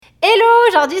Hello,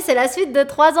 aujourd'hui c'est la suite de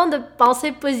 3 ans de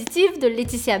pensée positive de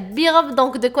Laetitia Birov.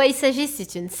 Donc de quoi il s'agit? Si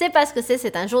tu ne sais pas ce que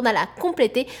c'est un journal à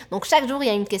compléter. Donc chaque jour il y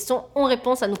a une question, on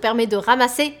répond, ça nous permet de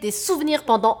ramasser des souvenirs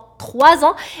pendant 3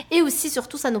 ans. Et aussi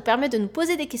surtout ça nous permet de nous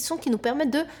poser des questions qui nous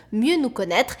permettent de mieux nous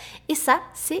connaître. Et ça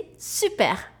c'est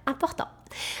super important.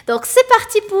 Donc c'est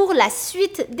parti pour la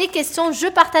suite des questions. Je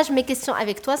partage mes questions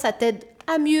avec toi, ça t'aide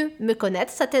à mieux me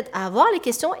connaître, ça t'aide à avoir les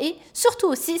questions et surtout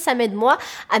aussi ça m'aide moi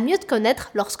à mieux te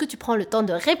connaître lorsque tu prends le temps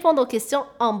de répondre aux questions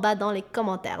en bas dans les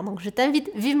commentaires. Donc je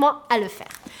t'invite vivement à le faire.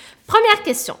 Première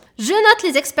question. Je note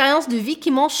les expériences de vie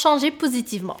qui m'ont changé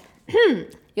positivement. Il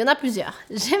y en a plusieurs.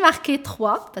 J'ai marqué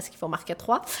 3 parce qu'il faut marquer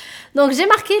 3. Donc j'ai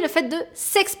marqué le fait de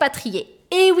s'expatrier.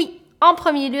 Et oui, en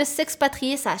premier lieu,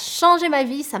 s'expatrier, ça a changé ma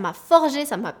vie, ça m'a forgé,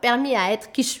 ça m'a permis à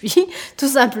être qui je suis, tout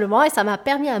simplement, et ça m'a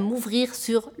permis à m'ouvrir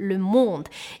sur le monde.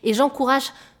 Et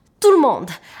j'encourage tout le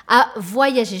monde à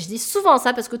voyager. Je dis souvent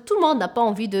ça parce que tout le monde n'a pas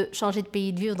envie de changer de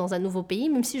pays, de vivre dans un nouveau pays,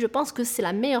 même si je pense que c'est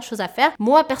la meilleure chose à faire.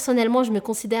 Moi, personnellement, je me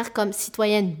considère comme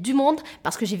citoyenne du monde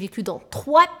parce que j'ai vécu dans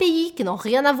 3 pays qui n'ont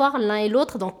rien à voir l'un et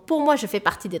l'autre. Donc, pour moi, je fais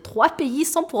partie des 3 pays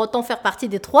sans pour autant faire partie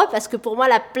des 3 parce que pour moi,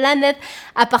 la planète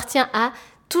appartient à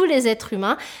tous les êtres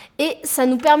humains et ça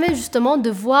nous permet justement de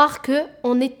voir que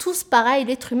on est tous pareils.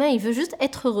 L'être humain, il veut juste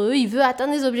être heureux, il veut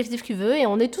atteindre les objectifs qu'il veut et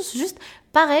on est tous juste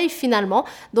pareils finalement.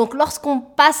 Donc lorsqu'on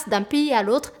passe d'un pays à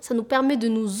l'autre, ça nous permet de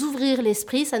nous ouvrir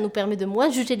l'esprit, ça nous permet de moins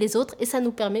juger les autres et ça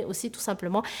nous permet aussi tout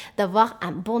simplement d'avoir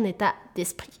un bon état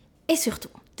d'esprit et surtout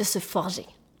de se forger.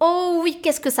 Oh oui,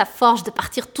 qu'est-ce que ça forge de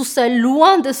partir tout seul,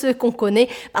 loin de ceux qu'on connaît,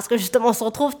 parce que justement on se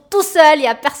retrouve tout seul, il n'y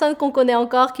a personne qu'on connaît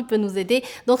encore qui peut nous aider,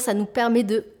 donc ça nous permet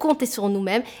de compter sur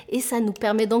nous-mêmes et ça nous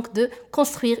permet donc de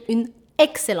construire une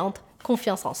excellente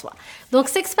confiance en soi. Donc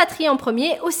s'expatrier en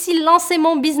premier, aussi lancer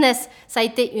mon business. Ça a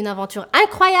été une aventure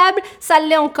incroyable, ça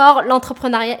l'est encore,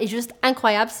 l'entrepreneuriat est juste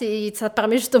incroyable, ça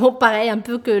permet justement pareil un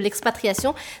peu que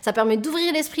l'expatriation, ça permet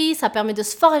d'ouvrir l'esprit, ça permet de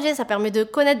se forger, ça permet de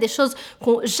connaître des choses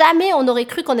qu'on jamais on aurait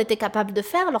cru qu'on était capable de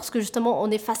faire lorsque justement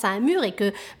on est face à un mur et que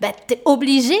tu es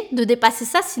obligé de dépasser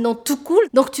ça, sinon tout coule.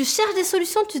 Donc tu cherches des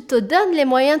solutions, tu te donnes les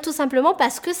moyens tout simplement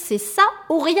parce que c'est ça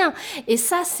ou rien. Et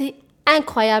ça c'est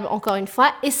incroyable encore une fois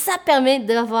et ça permet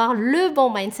d'avoir le bon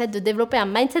mindset, de développer un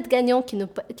mindset gagnant qui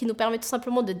nous permet tout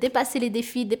simplement de dépasser les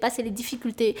défis, dépasser les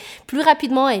difficultés plus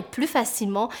rapidement et plus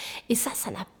facilement et ça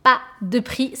n'a pas de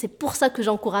prix. C'est pour ça que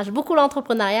j'encourage beaucoup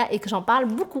l'entrepreneuriat et que j'en parle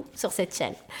beaucoup sur cette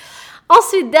chaîne.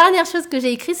 Ensuite, dernière chose que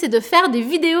j'ai écrit, c'est de faire des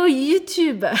vidéos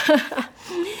YouTube.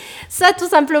 Ça, tout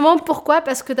simplement, pourquoi?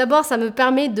 Parce que d'abord, ça me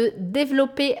permet de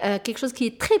développer quelque chose qui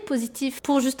est très positif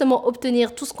pour justement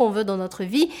obtenir tout ce qu'on veut dans notre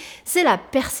vie, c'est la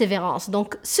persévérance.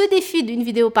 Donc, ce défi d'une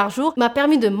vidéo par jour m'a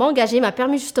permis de m'engager, m'a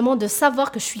permis justement de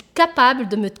savoir que je suis capable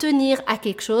de me tenir à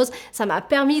quelque chose. Ça m'a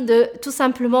permis de tout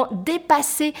simplement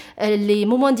dépasser les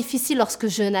moments difficiles lorsque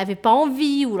je n'avais pas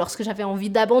envie ou lorsque j'avais envie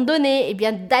d'abandonner, et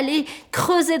bien d'aller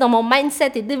creuser dans mon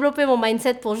mindset et développer mon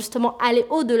mindset pour justement aller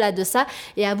au-delà de ça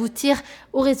et aboutir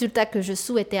au résultat que je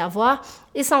souhaitais avoir.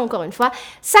 Et ça, encore une fois,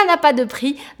 ça n'a pas de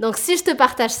prix. Donc, si je te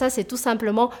partage ça, c'est tout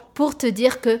simplement pour te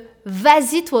dire que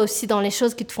vas-y toi aussi dans les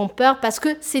choses qui te font peur parce que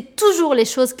c'est toujours les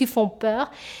choses qui font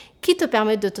peur qui te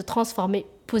permettent de te transformer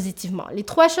positivement. Les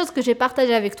 3 choses que j'ai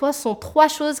partagées avec toi sont 3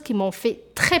 choses qui m'ont fait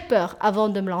très peur avant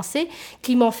de me lancer,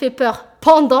 qui m'ont fait peur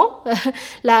pendant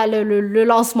le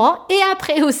lancement et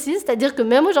après aussi, c'est-à-dire que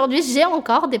même aujourd'hui, j'ai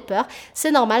encore des peurs.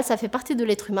 C'est normal, ça fait partie de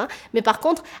l'être humain. Mais par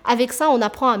contre, avec ça, on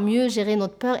apprend à mieux gérer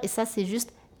notre peur et ça, c'est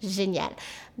juste génial.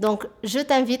 Donc, je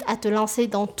t'invite à te lancer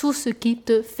dans tout ce qui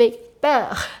te fait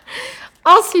peur.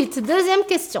 Ensuite, deuxième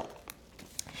question.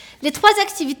 Les 3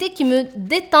 activités qui me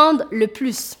détendent le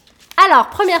plus. Alors,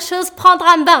 première chose, prendre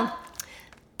un bain.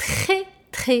 Très,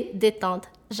 très détente.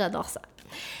 J'adore ça.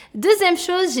 Deuxième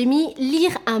chose, j'ai mis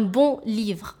lire un bon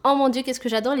livre. Oh mon Dieu, qu'est-ce que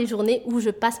j'adore les journées où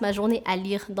je passe ma journée à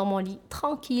lire dans mon lit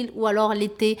tranquille ou alors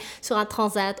l'été sur un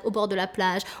transat au bord de la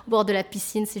plage, au bord de la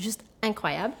piscine. C'est juste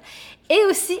incroyable. Et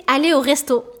aussi aller au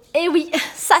resto. Et oui,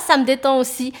 ça me détend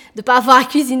aussi de ne pas avoir à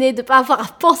cuisiner, de ne pas avoir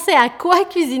à penser à quoi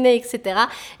cuisiner, etc.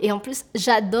 Et en plus,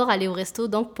 j'adore aller au resto.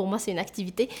 Donc, pour moi, c'est une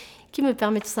activité qui me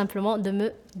permet tout simplement de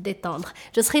me détendre.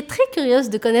 Je serais très curieuse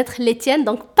de connaître les tiennes.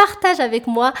 Donc, partage avec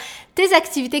moi tes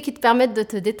activités qui te permettent de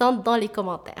te détendre dans les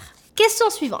commentaires. Question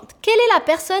suivante. Quelle est la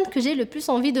personne que j'ai le plus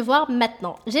envie de voir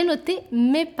maintenant? J'ai noté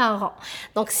mes parents.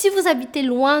 Donc, si vous habitez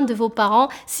loin de vos parents,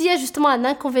 s'il y a justement un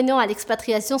inconvénient à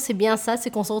l'expatriation, c'est bien ça,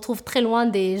 c'est qu'on se retrouve très loin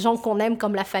des gens qu'on aime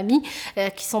comme la famille,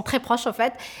 qui sont très proches en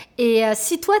fait. Et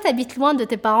si toi, tu habites loin de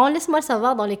tes parents, laisse-moi le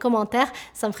savoir dans les commentaires,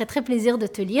 ça me ferait très plaisir de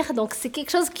te lire. Donc, c'est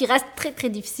quelque chose qui reste très très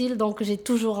difficile, donc j'ai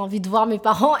toujours envie de voir mes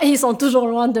parents et ils sont toujours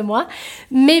loin de moi.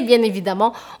 Mais bien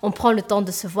évidemment, on prend le temps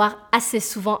de se voir assez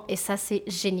souvent et ça, c'est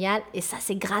génial. Et ça,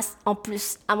 c'est grâce en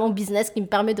plus à mon business qui me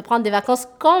permet de prendre des vacances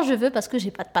quand je veux parce que j'ai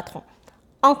pas de patron.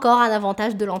 Encore un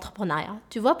avantage de l'entrepreneuriat.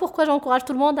 Tu vois pourquoi j'encourage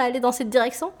tout le monde à aller dans cette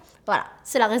direction? Voilà,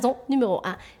 c'est la raison numéro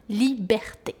 1.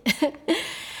 Liberté.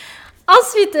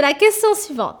 Ensuite, la question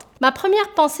suivante. Ma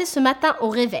première pensée ce matin au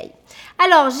réveil.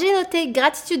 Alors, j'ai noté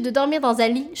gratitude de dormir dans un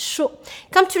lit chaud.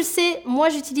 Comme tu le sais, moi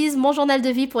j'utilise mon journal de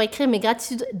vie pour écrire mes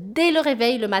gratitudes dès le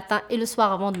réveil, le matin et le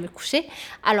soir avant de me coucher.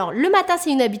 Alors, le matin, c'est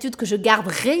une habitude que je garde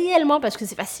réellement parce que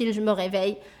c'est facile, je me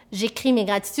réveille, j'écris mes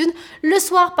gratitudes. Le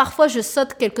soir, parfois, je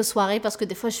saute quelques soirées parce que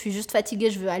des fois, je suis juste fatiguée,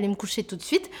 je veux aller me coucher tout de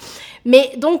suite.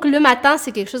 Mais donc, le matin,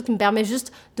 c'est quelque chose qui me permet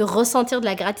juste de ressentir de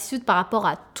la gratitude par rapport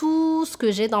à tout ce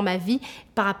que j'ai dans ma vie,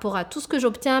 par rapport à tout ce que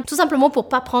j'obtiens, tout simplement pour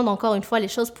pas prendre encore une fois les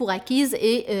choses pour acquises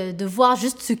et de voir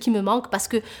juste ce qui me manque parce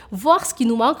que voir ce qui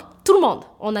nous manque, tout le monde,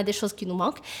 on a des choses qui nous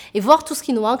manquent et voir tout ce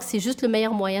qui nous manque, c'est juste le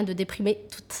meilleur moyen de déprimer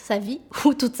toute sa vie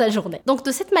ou toute sa journée. Donc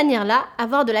de cette manière-là,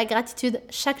 avoir de la gratitude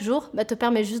chaque jour te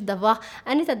permet juste d'avoir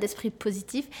un état d'esprit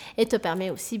positif et te permet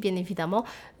aussi bien évidemment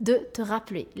de te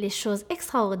rappeler les choses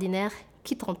extraordinaires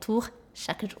qui t'entourent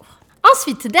chaque jour.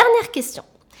 Ensuite, dernière question.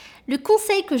 Le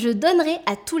conseil que je donnerai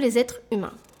à tous les êtres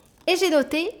humains. Et j'ai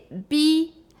noté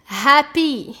be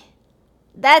happy.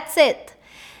 That's it.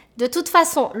 De toute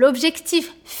façon,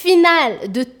 l'objectif final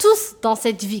de tous dans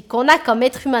cette vie qu'on a comme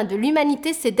être humain de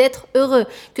l'humanité, c'est d'être heureux.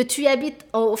 Que tu habites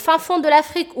au fin fond de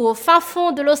l'Afrique ou au fin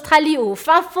fond de l'Australie ou au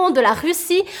fin fond de la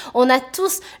Russie, on a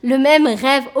tous le même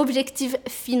rêve, objectif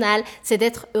final, c'est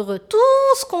d'être heureux. Tout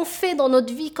ce qu'on fait dans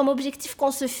notre vie comme objectif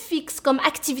qu'on se fixe, comme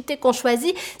activité qu'on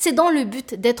choisit, c'est dans le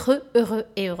but d'être heureux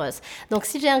et heureuse. Donc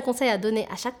si j'ai un conseil à donner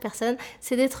à chaque personne,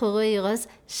 c'est d'être heureux et heureuse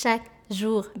chaque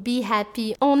jour. Be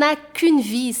happy. On n'a qu'une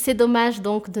vie, c'est dommage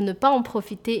donc de ne pas en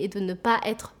profiter et de ne pas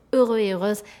être heureux et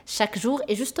heureuse chaque jour.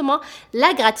 Et justement,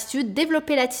 la gratitude,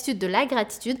 développer l'attitude de la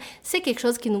gratitude, c'est quelque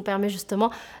chose qui nous permet justement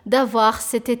d'avoir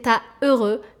cet état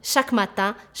heureux chaque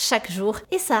matin, chaque jour.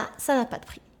 Et ça n'a pas de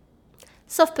prix.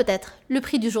 Sauf peut-être le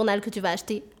prix du journal que tu vas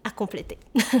acheter à compléter.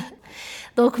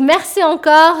 Donc merci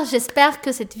encore, j'espère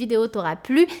que cette vidéo t'aura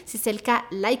plu. Si c'est le cas,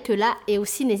 like-la et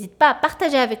aussi n'hésite pas à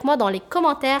partager avec moi dans les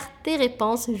commentaires tes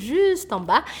réponses juste en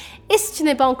bas. Et si tu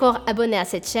n'es pas encore abonné à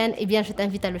cette chaîne, eh bien je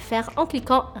t'invite à le faire en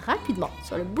cliquant rapidement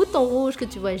sur le bouton rouge que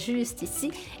tu vois juste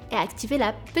ici et à activer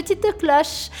la petite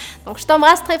cloche. Donc je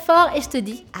t'embrasse très fort et je te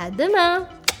dis à demain.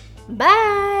 Bye!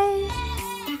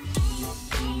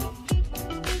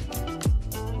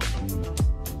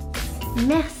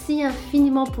 Merci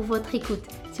infiniment pour votre écoute.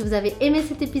 Si vous avez aimé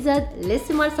cet épisode,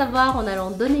 laissez-moi le savoir en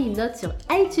allant donner une note sur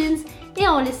iTunes et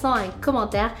en laissant un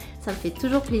commentaire. Ça me fait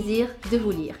toujours plaisir de vous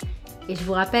lire. Et je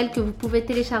vous rappelle que vous pouvez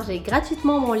télécharger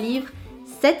gratuitement mon livre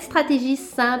 7 stratégies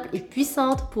simples et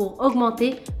puissantes pour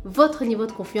augmenter votre niveau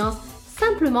de confiance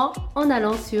simplement en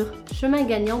allant sur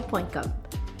chemingagnant.com.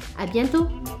 À bientôt!